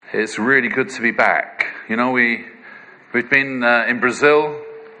It's really good to be back. You know, we've been in Brazil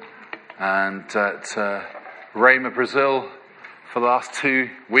and at Rema, Brazil for the last 2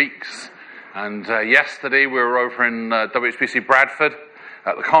 weeks. And yesterday we were over in WHBC Bradford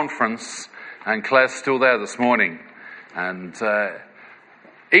at the conference, and Claire's still there this morning. And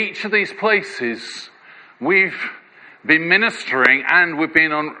each of these places we've been ministering and we've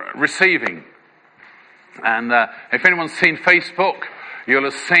been on receiving. And if anyone's seen Facebook, you'll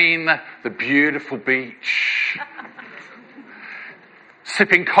have seen the beautiful beach,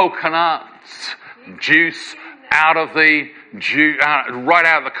 sipping coconuts, juice out of the right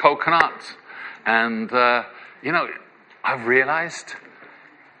out of the coconut. And I've realized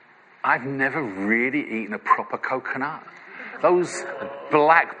I've never really eaten a proper coconut. Those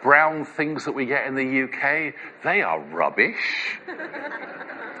black brown things that we get in the UK, they are rubbish.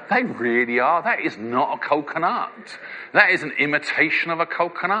 They really are. That is not a coconut. That is an imitation of a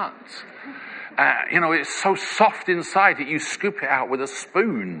coconut. It's so soft inside that you scoop it out with a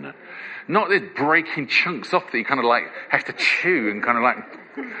spoon. Not this breaking chunks off that you kind of like have to chew and kind of like,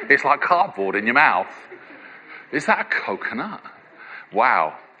 it's like cardboard in your mouth. Is that a coconut?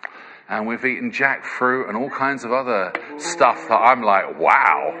 Wow. And we've eaten jackfruit and all kinds of other stuff that I'm like,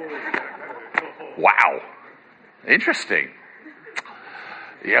 wow. Interesting.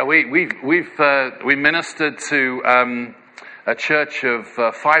 Yeah, we ministered to a church of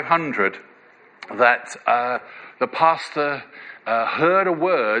 500 that the pastor heard a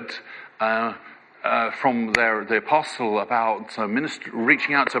word from the apostle about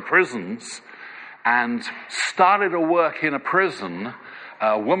reaching out to prisons, and started a work in a prison,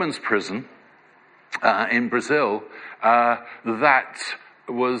 a women's prison in Brazil, that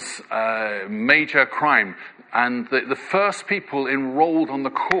was major crime. And the first people enrolled on the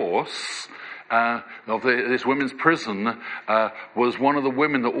course of this women's prison was one of the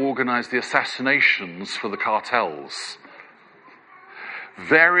women that organized the assassinations for the cartels.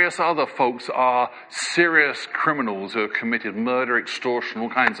 Various other folks are serious criminals who have committed murder, extortion, all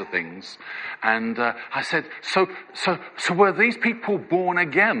kinds of things. And I said, so were these people born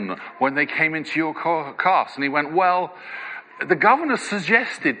again when they came into your cast? And he went, well, the governor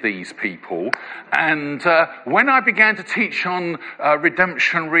suggested these people, and when I began to teach on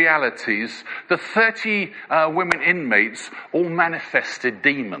redemption realities, the 30 women inmates all manifested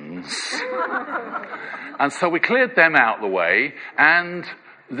demons. And so we cleared them out the way, and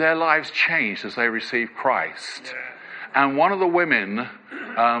their lives changed as they received Christ. And one of the women,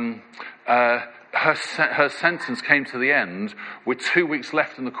 her sentence came to the end with 2 weeks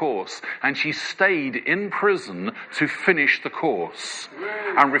left in the course, and she stayed in prison to finish the course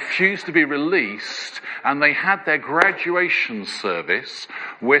and refused to be released. And they had their graduation service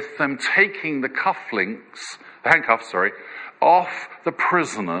with them taking the handcuffs, off the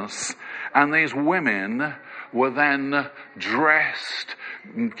prisoners, and these women were then dressed,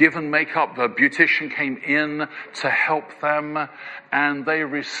 given makeup. The beautician came in to help them, and they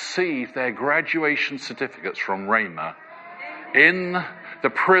received their graduation certificates from Rema in the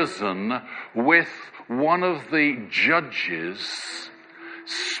prison, with one of the judges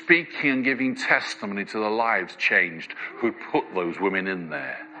speaking and giving testimony to the lives changed who put those women in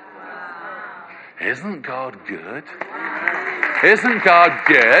there. Isn't God good? Isn't God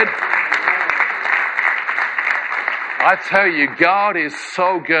good? I tell you, God is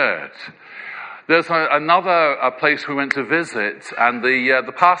so good. There's another place we went to visit, and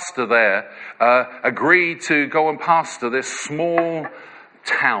the pastor there agreed to go and pastor this small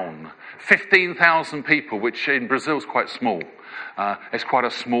town, 15,000 people, which in Brazil is quite small. It's quite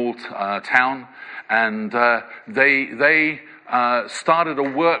a small town, and they started a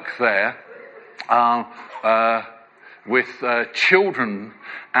work there with children,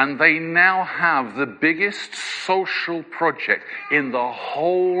 and they now have the biggest social project in the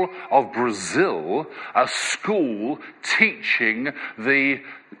whole of Brazil, a school teaching the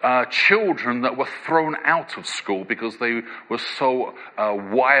children that were thrown out of school because they were so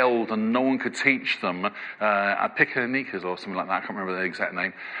wild and no one could teach them, Picaninicas or something like that, I can't remember the exact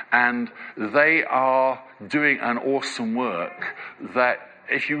name. And they are doing an awesome work that,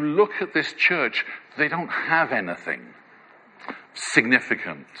 if you look at this church, they don't have anything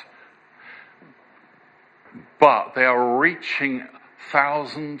significant, but they are reaching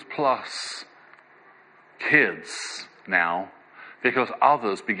 1,000 plus kids now, because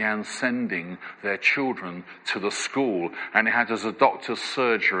others began sending their children to the school, and it has a doctor's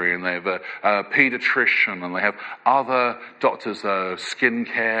surgery, and they have a pediatrician, and they have other doctors, skin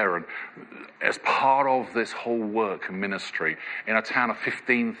care, and as part of this whole work and ministry in a town of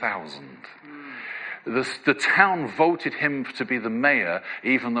 15,000. The town voted him to be the mayor,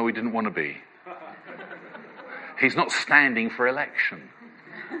 even though he didn't want to be. He's not standing for election.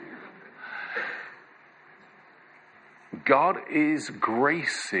 God is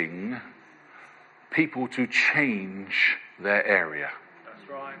gracing people to change their area. That's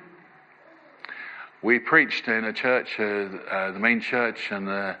right. We preached in a church, the main church, and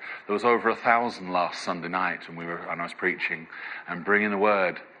there was over 1,000 last Sunday night, and I was preaching and bringing the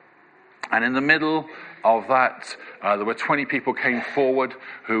word. And in the middle of that, there were 20 people came forward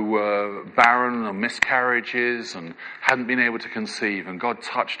who were barren or miscarriages and hadn't been able to conceive, and God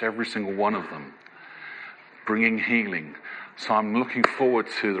touched every single one of them, bringing healing. So I'm looking forward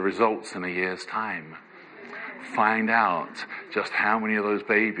to the results in a year's time. Find out just how many of those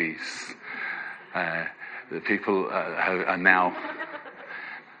babies the people are now.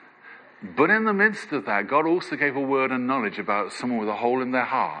 But in the midst of that, God also gave a word and knowledge about someone with a hole in their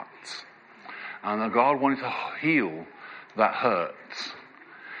heart. And that God wanted to heal that hurt.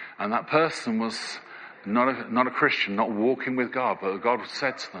 And that person was not a Christian, not walking with God, but God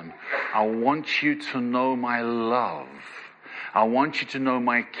said to them, I want you to know my love. I want you to know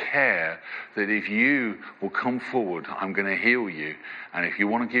my care, that if you will come forward, I'm going to heal you. And if you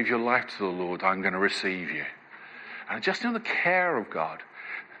want to give your life to the Lord, I'm going to receive you. And just know the care of God.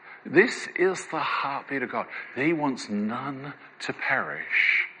 This is the heartbeat of God. He wants none to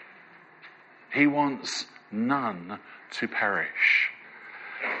perish. He wants none to perish.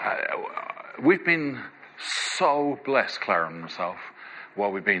 We've been so blessed, Clara and myself,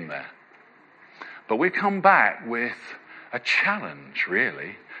 while we've been there. But we've come back with a challenge,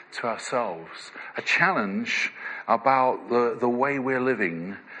 really, to ourselves. A challenge about the way we're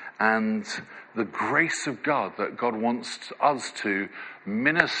living and the grace of God that God wants us to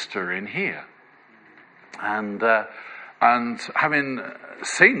minister in here. And having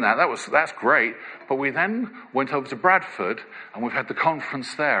seen that's great. But we then went over to Bradford, and we've had the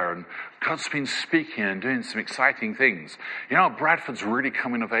conference there, and God's been speaking and doing some exciting things. You know, Bradford's really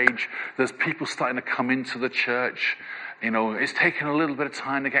coming of age. There's people starting to come into the church. You know, it's taken a little bit of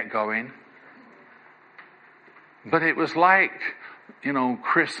time to get going. But it was like, you know,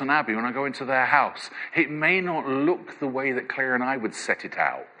 Chris and Abby, when I go into their house, it may not look the way that Claire and I would set it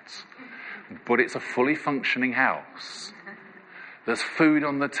out, but it's a fully functioning house. There's food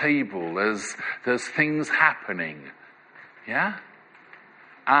on the table. There's things happening. Yeah?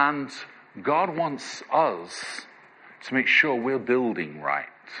 And God wants us to make sure we're building right.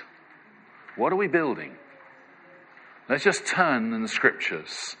 What are we building? Let's just turn in the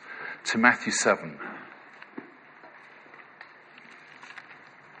scriptures to Matthew 7.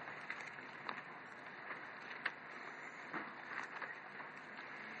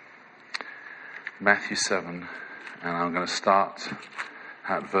 Matthew 7, and I'm going to start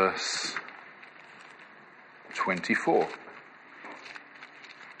at verse 24.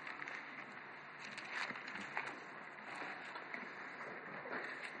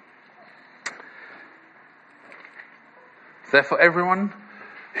 Therefore, everyone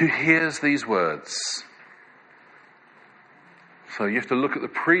who hears these words. So you have to look at the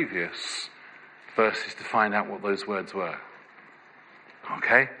previous verses to find out what those words were.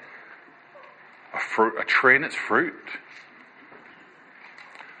 Okay? A tree and its fruit.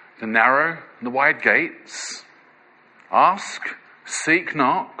 The narrow and the wide gates. Ask, seek,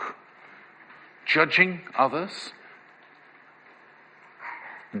 knock. Judging others.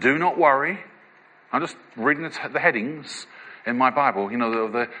 Do not worry. I'm just reading the headings in my Bible, you know,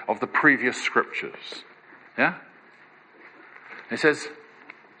 of the previous scriptures. Yeah? It says,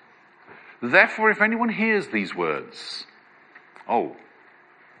 therefore, if anyone hears these words. Oh,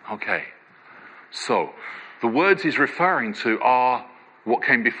 okay. So, the words he's referring to are what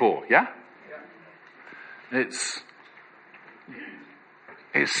came before, yeah? It's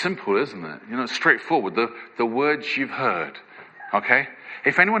simple, isn't it? You know, it's straightforward. The words you've heard, okay?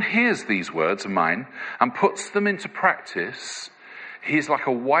 If anyone hears these words of mine and puts them into practice, he is like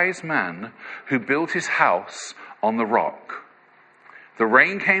a wise man who built his house on the rock. The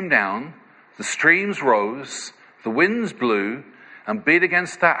rain came down, the streams rose, the winds blew and beat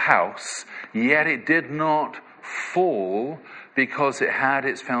against that house, yet it did not fall because it had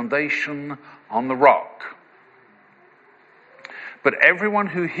its foundation on the rock. But everyone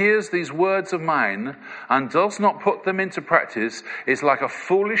who hears these words of mine and does not put them into practice is like a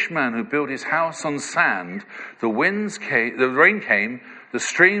foolish man who built his house on sand. The rain came, the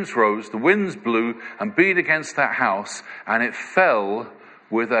streams rose, the winds blew and beat against that house, and it fell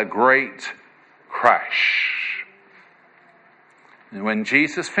with a great crash. And when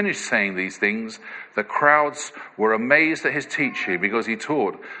Jesus finished saying these things, the crowds were amazed at his teaching, because he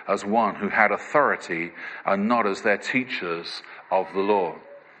taught as one who had authority and not as their teachers of the law.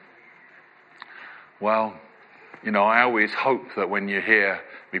 Well, I always hope that when you hear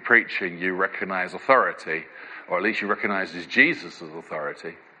me preaching, you recognize authority, or at least you recognize Jesus'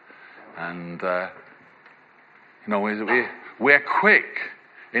 authority. And, we're quick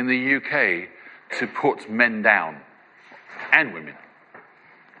in the UK to put men down, and women.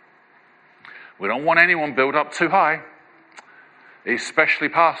 We don't want anyone built up too high, especially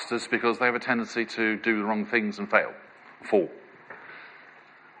pastors, because they have a tendency to do the wrong things and fall.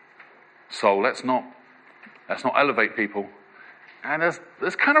 So let's not elevate people. And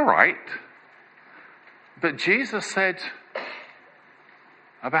that's kind of right. But Jesus said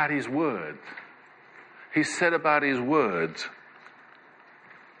about his word. He said about his word,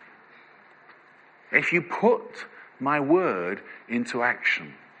 if you put my word into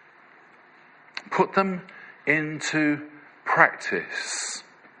action, put them into practice.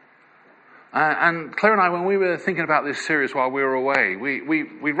 And Claire and I, when we were thinking about this series while we were away,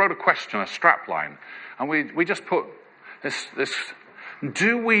 we wrote a question, a strap line, and we just put this,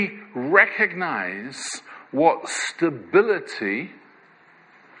 do we recognize what stability,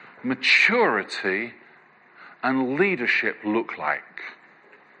 maturity, and leadership look like?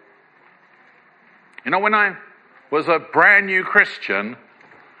 When I was a brand new Christian,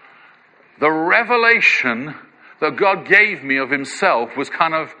 the revelation that God gave me of himself was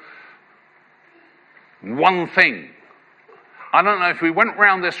kind of one thing. I don't know, if we went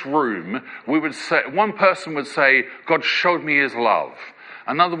round this room, we would say, one person would say, God showed me his love.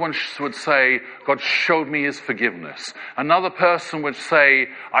 Another one would say, God showed me his forgiveness. Another person would say,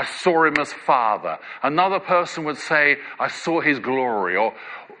 I saw him as Father. Another person would say, I saw his glory. Or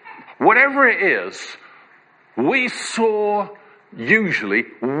whatever it is, we saw usually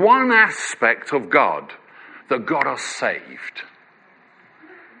one aspect of God, that God has saved.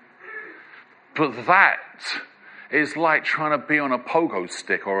 But that is like trying to be on a pogo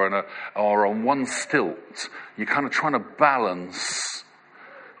stick or on one stilt. You're kind of trying to balance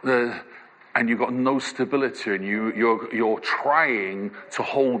and you've got no stability, and you're trying to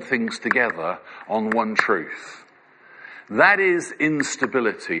hold things together on one truth. That is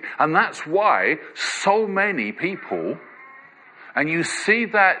instability. And that's why so many people, and you see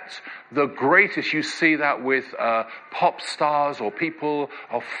that you see that with pop stars or people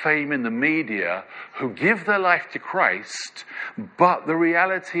of fame in the media who give their life to Christ, but the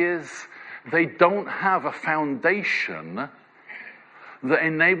reality is they don't have a foundation that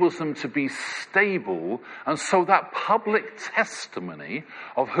enables them to be stable, and so that public testimony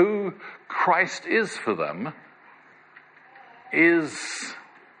of who Christ is for them is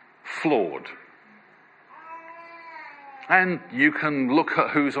flawed. And you can look at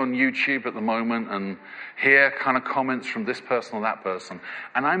who's on YouTube at the moment and hear kind of comments from this person or that person.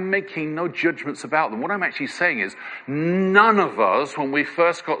 And I'm making no judgments about them. What I'm actually saying is, none of us, when we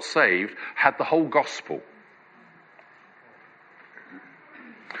first got saved, had the whole gospel.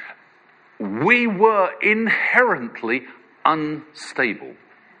 We were inherently unstable.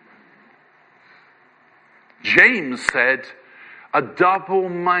 James said, a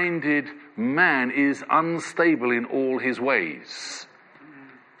double-minded man is unstable in all his ways.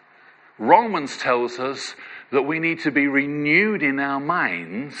 Romans tells us that we need to be renewed in our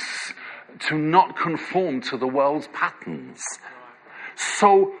minds to not conform to the world's patterns.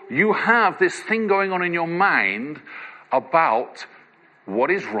 So you have this thing going on in your mind about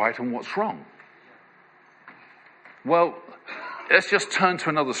what is right and what's wrong. Well, let's just turn to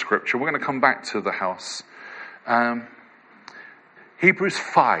another scripture. We're going to come back to the house. Hebrews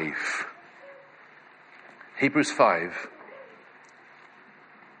 5. Hebrews 5,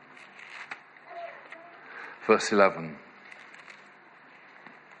 verse 11.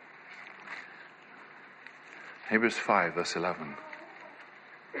 Hebrews 5, verse 11.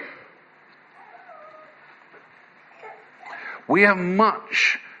 We have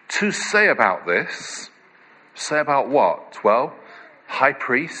much to say about this. Say about what? Well, high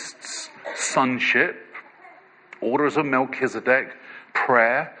priests, sonship, orders of Melchizedek,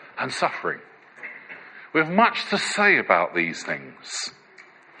 prayer, and suffering. We have much to say about these things.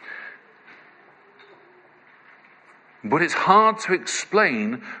 But it's hard to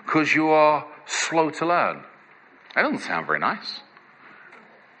explain because you are slow to learn. That doesn't sound very nice.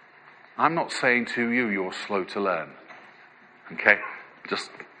 I'm not saying to you you're slow to learn. Okay? Just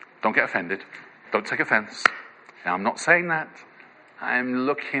don't get offended. Don't take offense. Now, I'm not saying that. I'm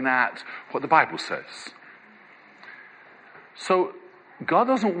looking at what the Bible says. So, God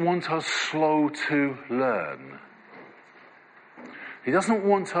doesn't want us slow to learn. He doesn't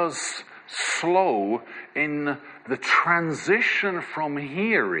want us slow in the transition from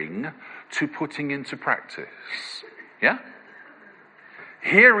hearing to putting into practice. Yeah?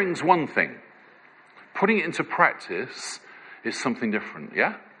 Hearing's one thing. Putting it into practice is something different.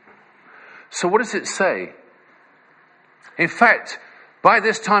 Yeah? So what does it say? In fact, by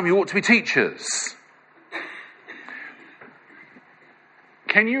this time you ought to be teachers.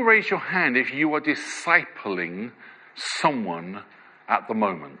 Can you raise your hand if you are discipling someone at the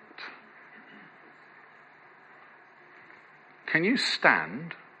moment? Can you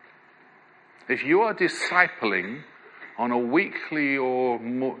stand if you are discipling on a weekly or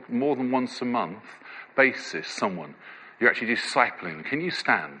more than once a month basis someone? You're actually discipling. Can you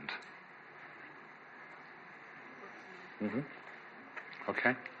stand? Mm-hmm.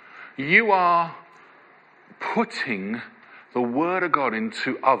 Okay. You are putting the Word of God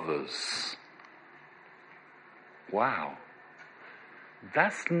into others. Wow.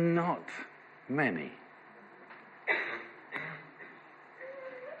 That's not many.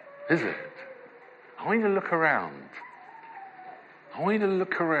 Is it? I want you to look around. I want you to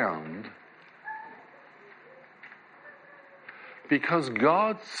look around. Because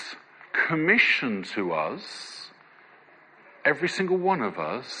God's commission to us, every single one of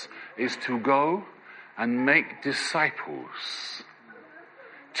us, is to go and make disciples,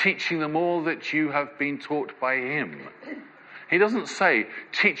 teaching them all that you have been taught by Him. He doesn't say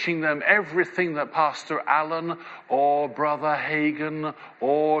teaching them everything that Pastor Allen or Brother Hagen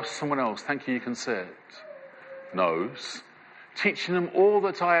or someone else, thank you, you can say it, knows. Teaching them all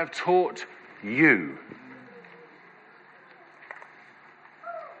that I have taught you.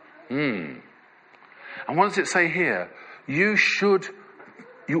 And what does it say here? You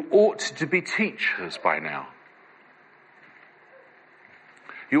ought to be teachers by now.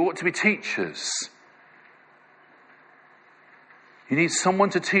 You ought to be teachers. You need someone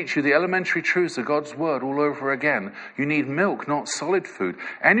to teach you the elementary truths of God's Word all over again. You need milk, not solid food.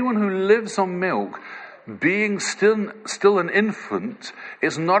 Anyone who lives on milk, being still an infant,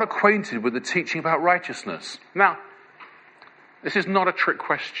 is not acquainted with the teaching about righteousness. Now, this is not a trick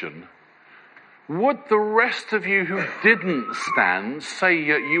question. Would the rest of you who didn't stand say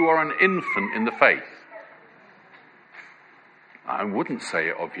that you are an infant in the faith? I wouldn't say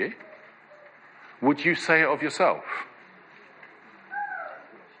it of you. Would you say it of yourself?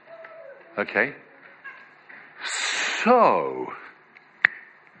 Okay. So,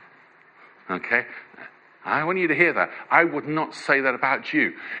 okay, I want you to hear that. I would not say that about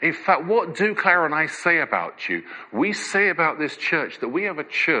you. In fact, what do Clara and I say about you? We say about this church that we have a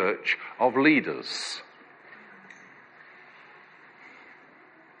church of leaders.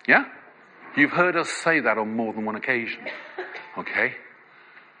 Yeah? You've heard us say that on more than one occasion. Okay?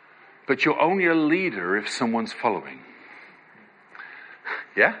 But you're only a leader if someone's following.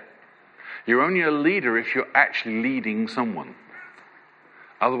 Yeah? You're only a leader if you're actually leading someone.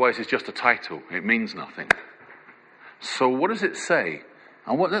 Otherwise, it's just a title. It means nothing. So what does it say?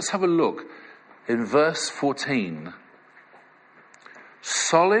 And let's have a look in verse 14.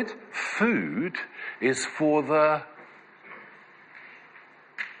 Solid food is for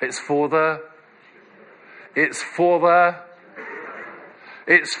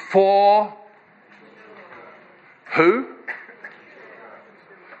who?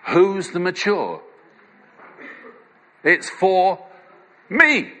 Who's the mature? It's for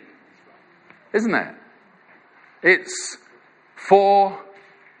me, isn't it? It's for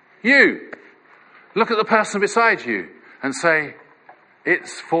you. Look at the person beside you and say,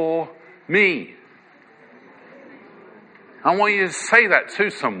 it's for me. I want you to say that to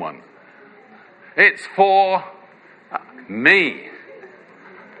someone. It's for me.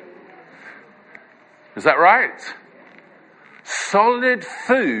 Is that right? Solid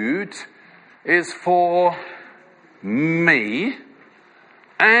food is for me,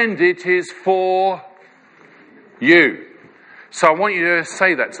 and it is for you. So I want you to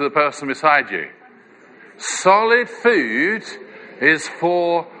say that to the person beside you. Solid food is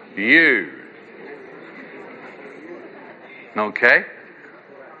for you. Okay?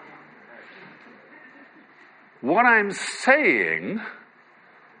 What I'm saying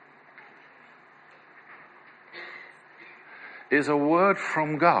is a word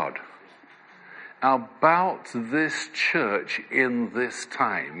from God about this church in this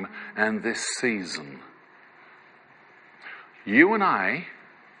time and this season. You and I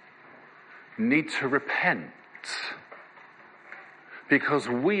need to repent because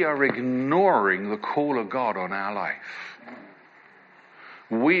we are ignoring the call of God on our life.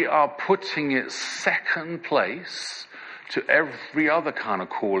 We are putting it second place to every other kind of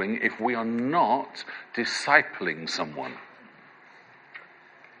calling if we are not discipling someone.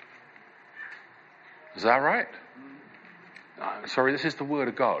 Is that right? Sorry, this is the word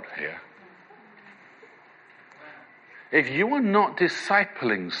of God here. If you are not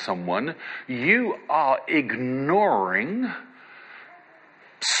discipling someone, you are ignoring,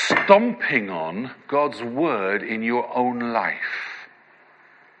 stomping on God's word in your own life.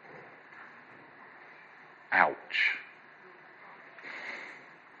 Ouch.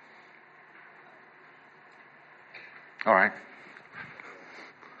 All right.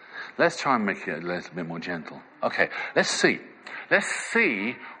 Let's try and make it a little bit more gentle. Okay, let's see. Let's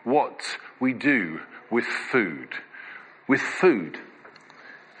see what we do with food. With food.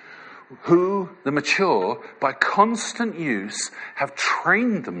 Who, the mature, by constant use, have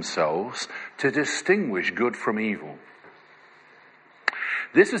trained themselves to distinguish good from evil.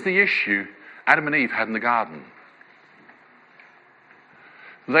 This is the issue Adam and Eve had in the garden.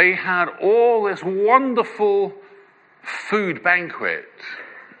 They had all this wonderful food banquet.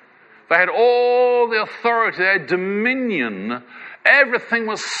 They had all the authority, they had dominion. Everything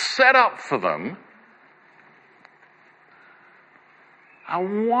was set up for them.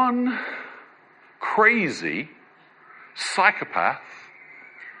 And one crazy psychopath,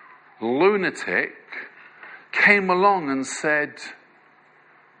 lunatic, came along and said,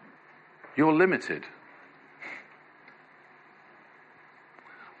 "You're limited.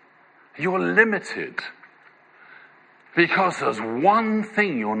 You're limited because there's one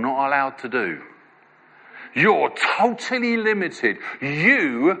thing you're not allowed to do. You're totally limited.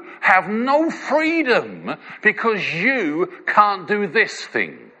 You have no freedom because you can't do this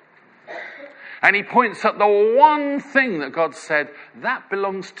thing." And he points at the one thing that God said, that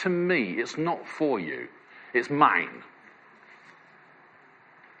belongs to me. It's not for you. It's mine.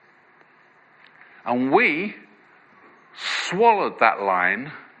 And we swallowed that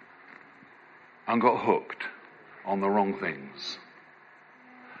line and got hooked on the wrong things.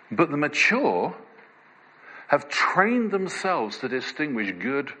 But the mature have trained themselves to distinguish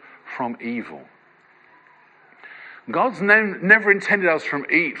good from evil. God's never intended us to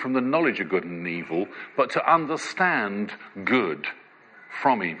eat from the knowledge of good and evil, but to understand good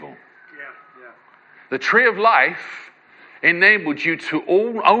from evil. The tree of life enabled you to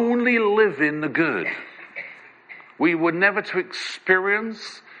only live in the good. We were never to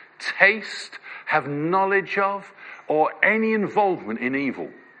experience, taste, have knowledge of, or any involvement in evil.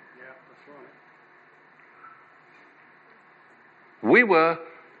 We were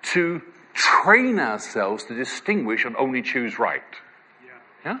to train ourselves to distinguish and only choose right.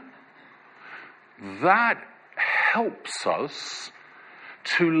 Yeah? That helps us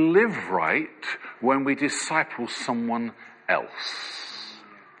to live right when we disciple someone else.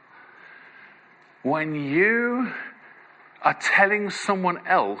 When you are telling someone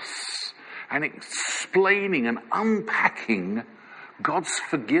else and explaining and unpacking God's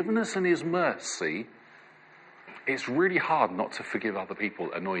forgiveness and His mercy, it's really hard not to forgive other people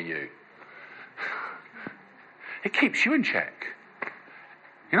that annoy you. It keeps you in check.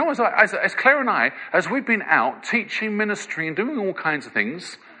 You know, as Claire and I, as we've been out teaching, ministering, and doing all kinds of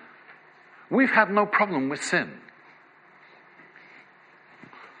things, we've had no problem with sin.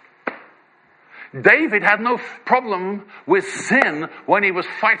 David had no problem with sin when he was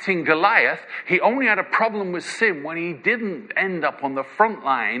fighting Goliath. He only had a problem with sin when he didn't end up on the front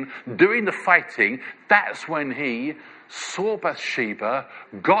line doing the fighting. That's when he saw Bathsheba,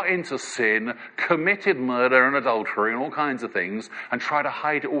 got into sin, committed murder and adultery and all kinds of things, and tried to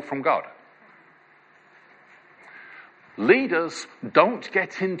hide it all from God. Leaders don't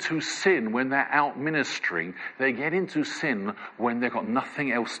get into sin when they're out ministering. They get into sin when they've got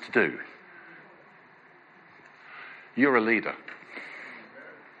nothing else to do. You're a leader.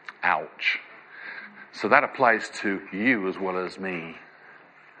 Ouch. So that applies to you as well as me.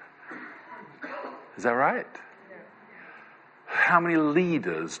 Is that right? How many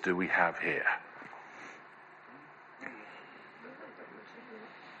leaders do we have here?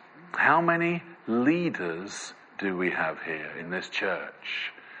 How many leaders do we have here in this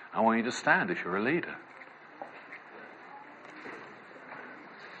church? I want you to stand if you're a leader.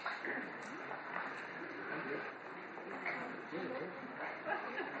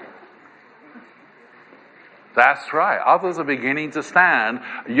 That's right. Others are beginning to stand.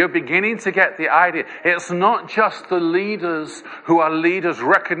 You're beginning to get the idea. It's not just the leaders who are leaders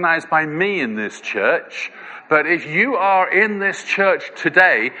recognized by me in this church, but if you are in this church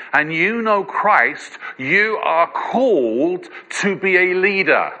today and you know Christ, you are called to be a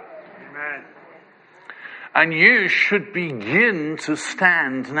leader. Amen. And you should begin to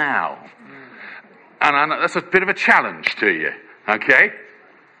stand now. And I know that's a bit of a challenge to you, okay?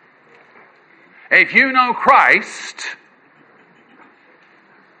 If you know Christ,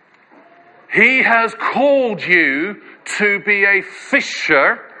 He has called you to be a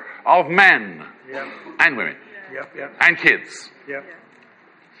fisher of men and women and kids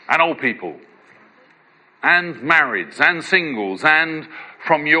and old people and marrieds and singles and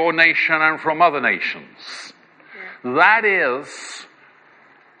from your nation and from other nations. That is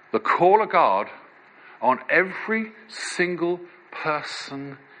the call of God on every single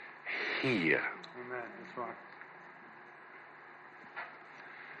person here. Amen. That's right.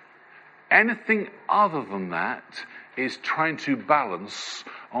 Anything other than that is trying to balance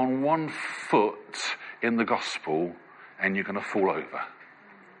on one foot in the gospel, and you're going to fall over.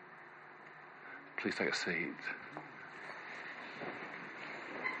 Please take a seat.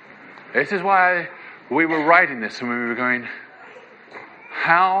 This is why we were writing this and we were going,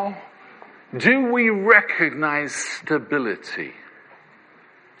 how do we recognize stability?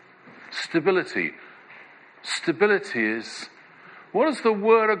 Stability. Stability is, what does the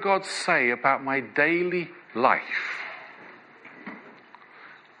Word of God say about my daily life?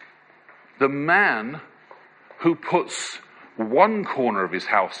 The man who puts one corner of his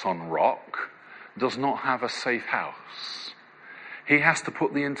house on rock does not have a safe house. He has to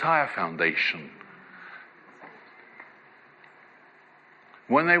put the entire foundation.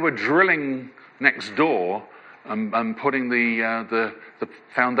 When they were drilling next door and putting the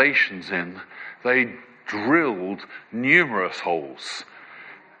foundations in, they drilled numerous holes.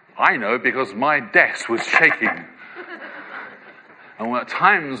 I know because my desk was shaking. And at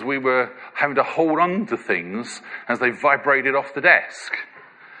times we were having to hold on to things as they vibrated off the desk.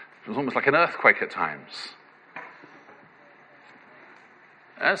 It was almost like an earthquake at times.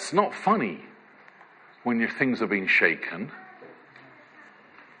 That's not funny when your things are being shaken.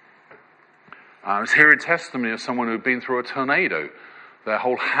 I was hearing testimony of someone who had been through a tornado. Their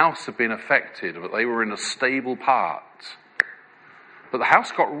whole house had been affected, but they were in a stable part. But the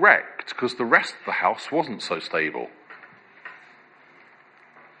house got wrecked because the rest of the house wasn't so stable.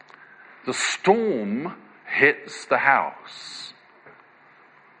 The storm hits the house.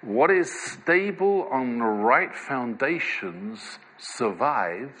 What is stable on the right foundations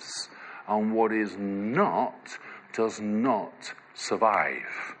survives, and what is not does not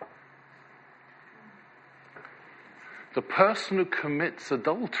survive. The person who commits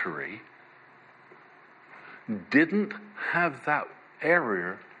adultery didn't have that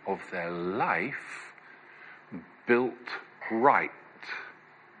area of their life built right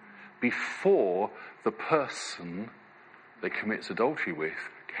before the person they commits adultery with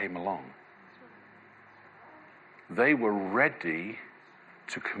came along. They were ready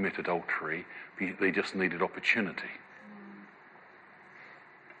to commit adultery, they just needed opportunity.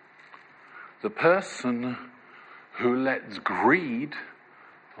 The person who lets greed,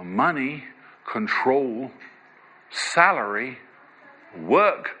 money, control, salary,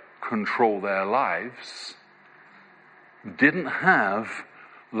 work control their lives, didn't have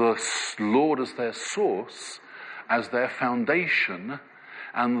the Lord as their source, as their foundation,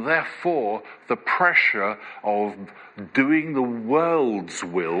 and therefore the pressure of doing the world's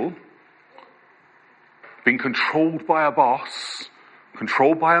will, being controlled by a boss,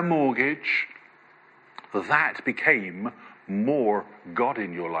 controlled by a mortgage, that became more God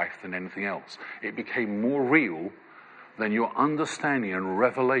in your life than anything else. It became more real than your understanding and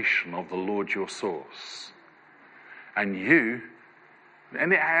revelation of the Lord your source. And you,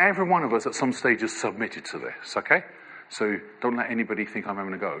 and every one of us at some stage is submitted to this, okay? So don't let anybody think I'm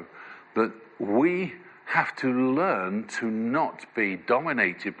having a go. But we have to learn to not be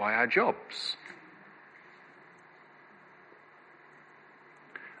dominated by our jobs.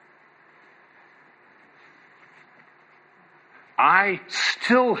 I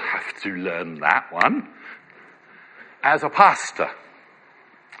still have to learn that one as a pastor,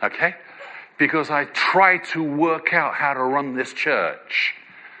 okay? Because I try to work out how to run this church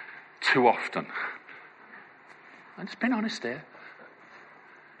too often. I'm just being honest here.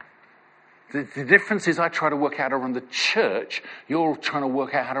 The difference is I try to work out how to run the church. You're trying to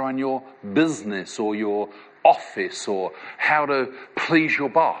work out how to run your business or your office or how to please your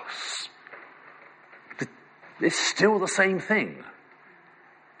boss. It's still the same thing.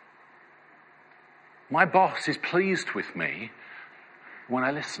 My boss is pleased with me when I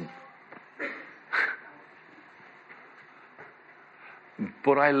listen.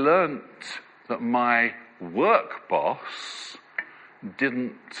 But I learnt that my work boss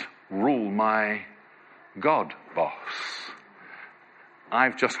didn't rule my God boss.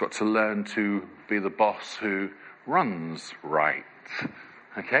 I've just got to learn to be the boss who runs right.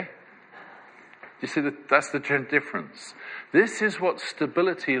 Okay? You see, that's the difference. This is what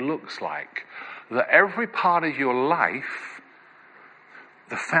stability looks like. That every part of your life,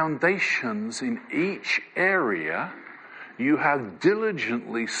 the foundations in each area, you have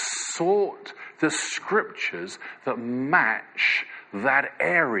diligently sought the scriptures that match that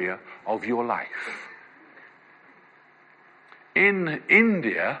area of your life. In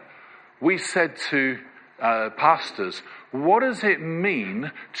India, we said to pastors, what does it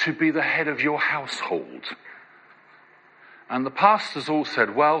mean to be the head of your household? And the pastors all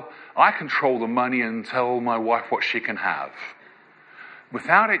said, well, I control the money and tell my wife what she can have.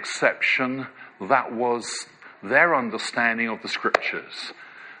 Without exception, that was their understanding of the scriptures.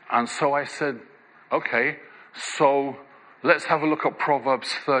 And so I said, okay, so let's have a look at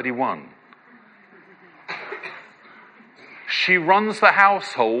Proverbs 31. She runs the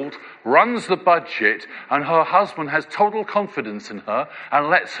household, runs the budget, and her husband has total confidence in her and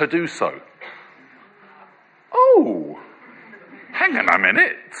lets her do so. Oh, hang on a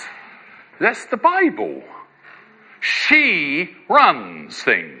minute. That's the Bible. She runs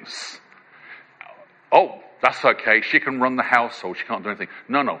things. Oh, that's okay. She can run the household. She can't do anything.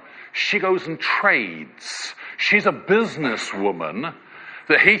 No. She goes and trades. She's a businesswoman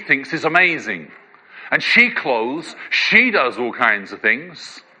that he thinks is amazing. And she clothes. She does all kinds of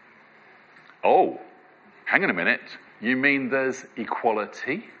things. Oh, hang on a minute. You mean there's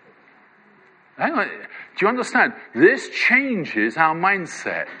equality? Hang on. Do you understand? This changes our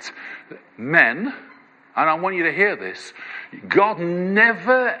mindset. Men, and I want you to hear this, God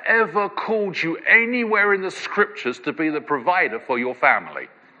never ever called you anywhere in the scriptures to be the provider for your family.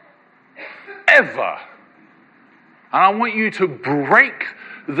 Ever. And I want you to break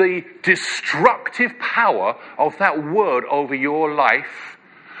the destructive power of that word over your life.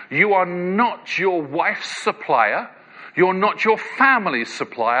 You are not your wife's supplier. You're not your family's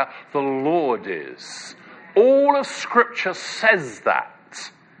supplier. The Lord is. All of Scripture says that.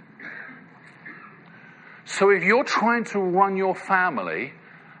 So if you're trying to run your family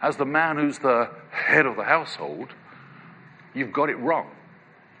as the man who's the head of the household, you've got it wrong.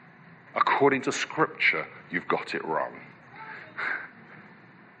 According to Scripture, you've got it wrong.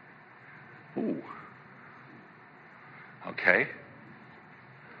 Ooh. Okay.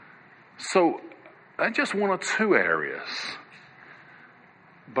 So, that's just one or two areas.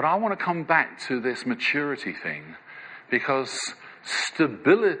 But I want to come back to this maturity thing, because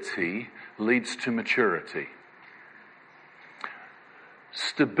stability leads to maturity.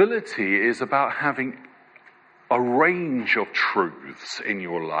 Stability is about having a range of truths in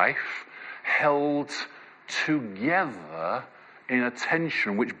your life held together in a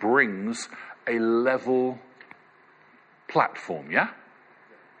tension which brings a level platform, yeah?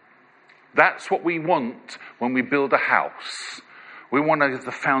 That's what we want when we build a house. We want to get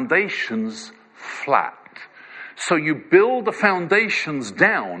the foundations flat. So you build the foundations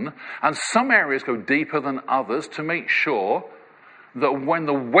down, and some areas go deeper than others to make sure that when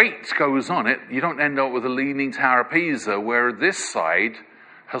the weight goes on it, you don't end up with a leaning Tower of Pisa where this side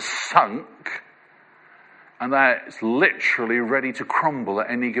has sunk and that it's literally ready to crumble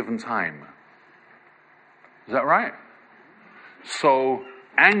at any given time. Is that right? So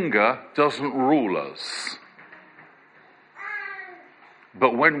anger doesn't rule us.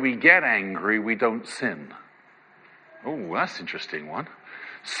 But when we get angry, we don't sin. Oh, that's an interesting one.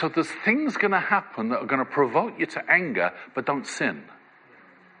 So there's things going to happen that are going to provoke you to anger, but don't sin.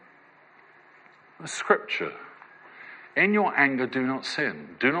 The scripture. In your anger, do not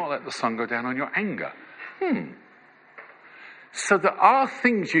sin. Do not let the sun go down on your anger. So there are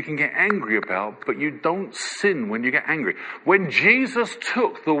things you can get angry about, but you don't sin when you get angry. When Jesus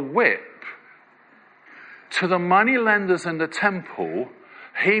took the whip to the moneylenders in the temple,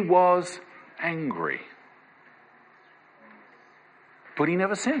 he was angry. But he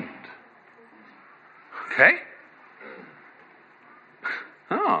never sinned. Okay?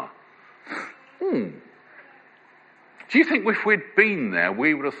 Do you think if we'd been there,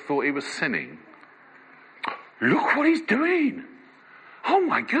 we would have thought he was sinning? Look what he's doing. Oh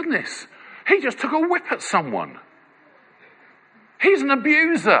my goodness. He just took a whip at someone. He's an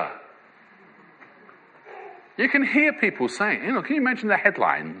abuser. You can hear people saying, can you imagine the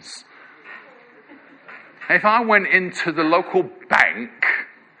headlines? If I went into the local bank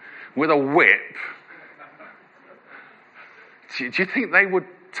with a whip, do you think they would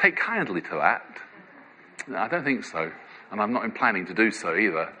take kindly to that? No, I don't think so. And I'm not planning to do so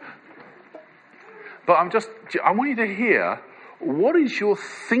either. But I want you to hear, what is your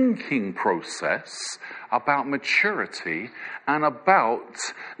thinking process about maturity and about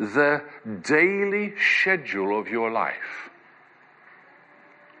the daily schedule of your life?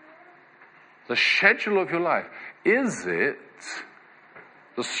 The schedule of your life. Is it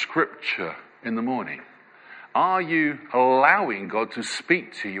the scripture in the morning? Are you allowing God to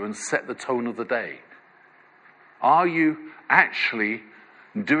speak to you and set the tone of the day? Are you actually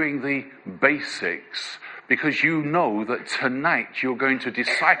doing the basics because you know that tonight you're going to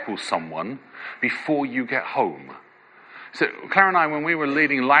disciple someone before you get home? So Claire and I, when we were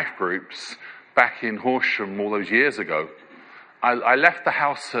leading life groups back in Horsham all those years ago, I left the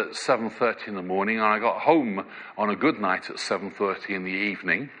house at 7:30 in the morning, and I got home on a good night at 7:30 in the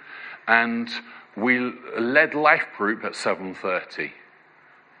evening, and we led life group at 7:30.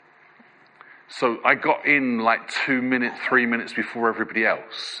 So I got in like 3 minutes before everybody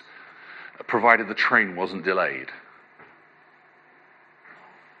else, provided the train wasn't delayed.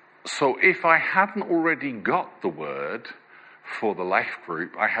 So if I hadn't already got the word for the life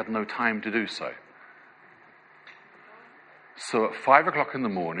group, I had no time to do so. So at 5 o'clock in the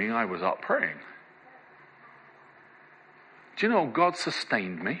morning, I was up praying. Do you know, God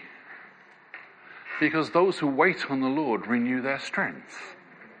sustained me? Because those who wait on the Lord renew their strength.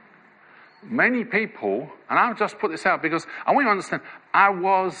 Many people, and I'll just put this out because I want you to understand, I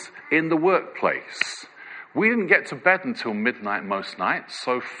was in the workplace. We didn't get to bed until midnight most nights,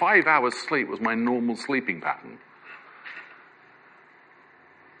 so 5 hours sleep was my normal sleeping pattern.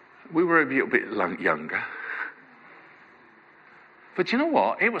 We were a little bit younger. But you know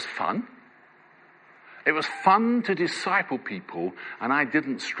what? It was fun. It was fun to disciple people, and I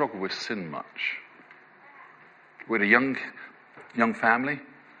didn't struggle with sin much. We had a young family.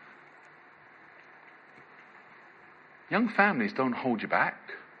 Young families don't hold you back.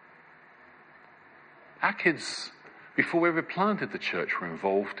 Our kids, before we ever planted the church, were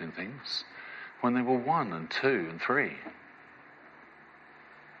involved in things when they were 1 and 2 and 3.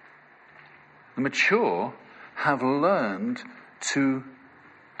 The mature have learned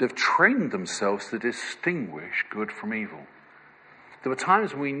they've trained themselves to distinguish good from evil. There were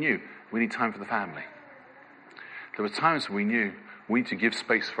times we knew we need time for the family. There were times we knew we need to give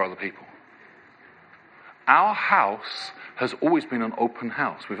space for other people. Our house has always been an open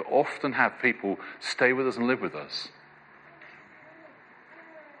house. We've often had people stay with us and live with us.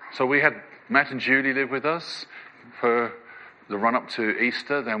 So we had Matt and Julie live with us for the run-up to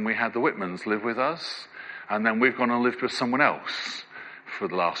Easter. Then we had the Whitmans live with us. And then we've gone and lived with someone else for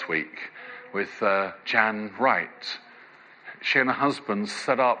the last week, with Jan Wright. She and her husband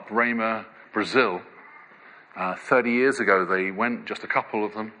set up Rayma Brazil. 30 years ago they went, just a couple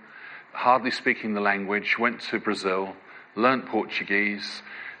of them, hardly speaking the language, went to Brazil, learnt Portuguese.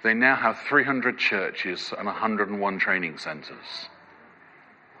 They now have 300 churches and 101 training centres.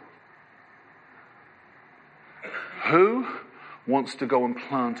 Who wants to go and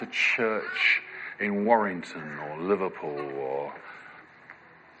plant a church in Warrington or Liverpool or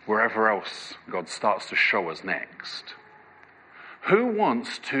wherever else God starts to show us next? Who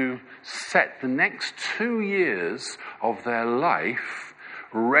wants to set the next 2 years of their life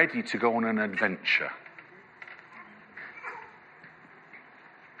ready to go on an adventure?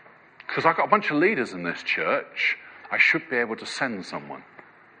 Because I've got a bunch of leaders in this church, I should be able to send someone.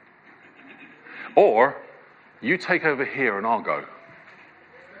 Or, you take over here and I'll go.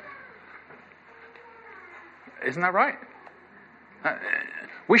 Isn't that right?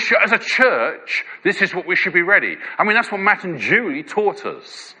 We should, as a church, this is what we should be ready. I mean, that's what Matt and Julie taught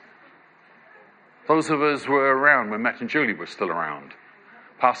us. Those of us who were around when Matt and Julie were still around.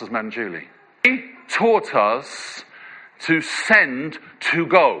 Pastors Matt and Julie. He taught us to send, to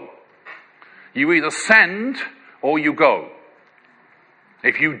go. You either send or you go.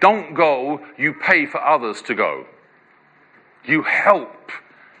 If you don't go, you pay for others to go. You help.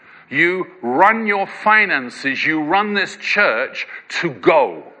 You run your finances, you run this church to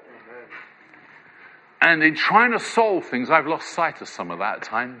go. And in trying to solve things, I've lost sight of some of that at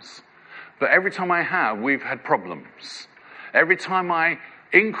times. But every time I have, we've had problems. Every time I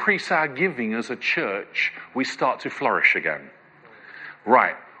increase our giving as a church, we start to flourish again.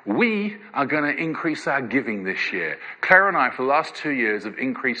 Right, we are going to increase our giving this year. Claire and I, for the last 2 years, have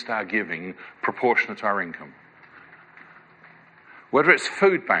increased our giving proportionate to our income. Whether it's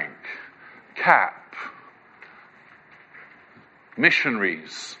food bank, CAP,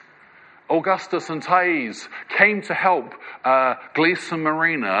 missionaries, Augustus and Thais came to help Gleason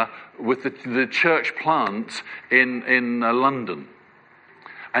Marina with the church plant in London.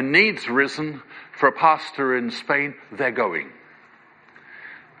 A need's risen for a pastor in Spain. They're going.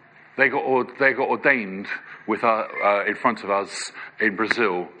 They got ordained with in front of us in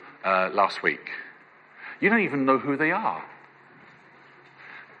Brazil last week. You don't even know who they are.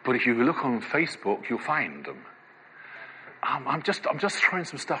 But if you look on Facebook, you'll find them. I'm just throwing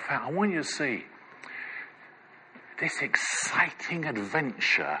some stuff out. I want you to see this exciting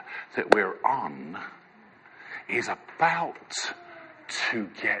adventure that we're on is about to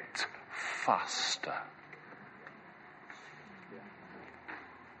get faster.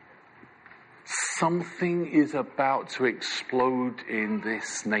 Something is about to explode in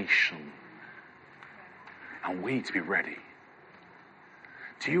this nation. And we need to be ready.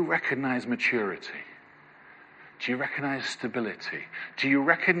 Do you recognize maturity? Do you recognize stability? Do you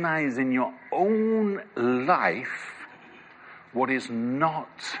recognize in your own life what is not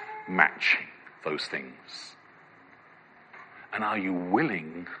matching those things? And are you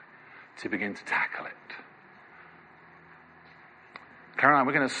willing to begin to tackle it? Caroline,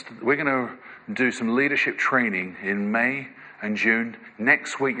 we're going to do some leadership training in May and June.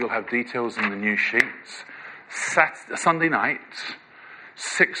 Next week you'll have details in the new sheets. Sunday night,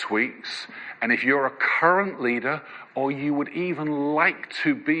 6 weeks. And if you're a current leader or you would even like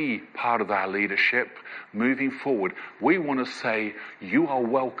to be part of our leadership moving forward, we want to say you are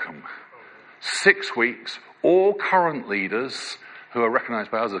welcome. 6 weeks, all current leaders who are recognized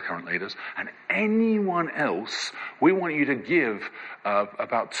by us as current leaders, and anyone else, we want you to give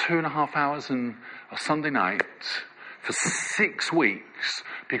about 2.5 hours on a Sunday night for 6 weeks,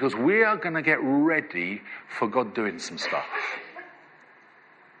 because we are going to get ready for God doing some stuff.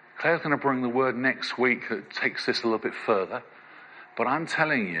 Claire's going to bring the word next week that takes this a little bit further, but I'm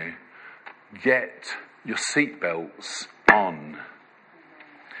telling you, get your seatbelts on,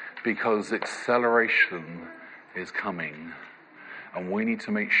 because acceleration is coming. And we need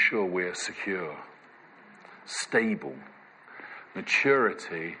to make sure we're secure, stable.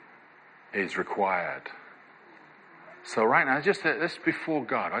 Maturity is required. So right now, just this before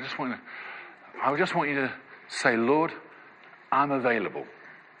God, I just want you to say, Lord, I'm available.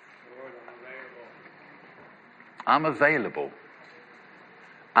 I'm available.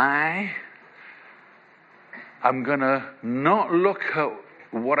 I am going to not look at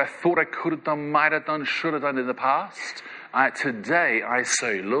what I thought I could have done, might have done, should have done in the past. Today I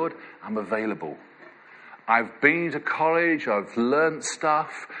say, Lord, I'm available. I've been to college, I've learned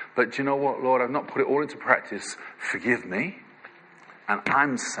stuff, but do you know what, Lord? I've not put it all into practice. Forgive me. And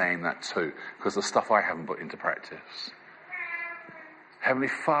I'm saying that too, because the stuff I haven't put into practice. Heavenly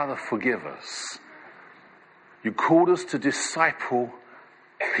Father, forgive us. You called us to disciple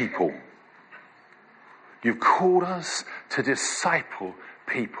people. You've called us to disciple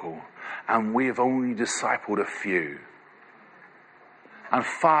people, and we have only discipled a few. And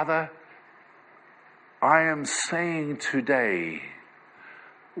Father, I am saying today,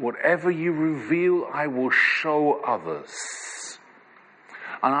 whatever you reveal, I will show others.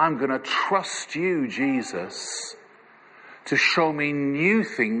 And I'm going to trust you, Jesus, to show me new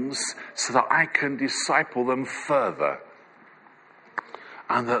things so that I can disciple them further.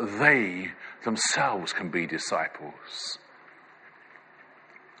 And that they themselves can be disciples.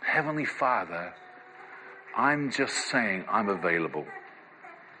 Heavenly Father, I'm just saying I'm available.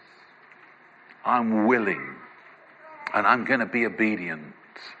 I'm willing. And I'm going to be obedient.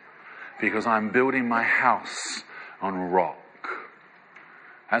 Because I'm building my house on rock.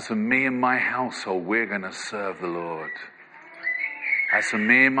 As for me and my household, we're going to serve the Lord. As for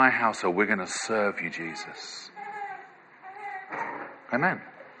me and my household, we're going to serve you, Jesus. Amen.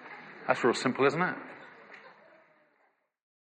 That's real simple, isn't it?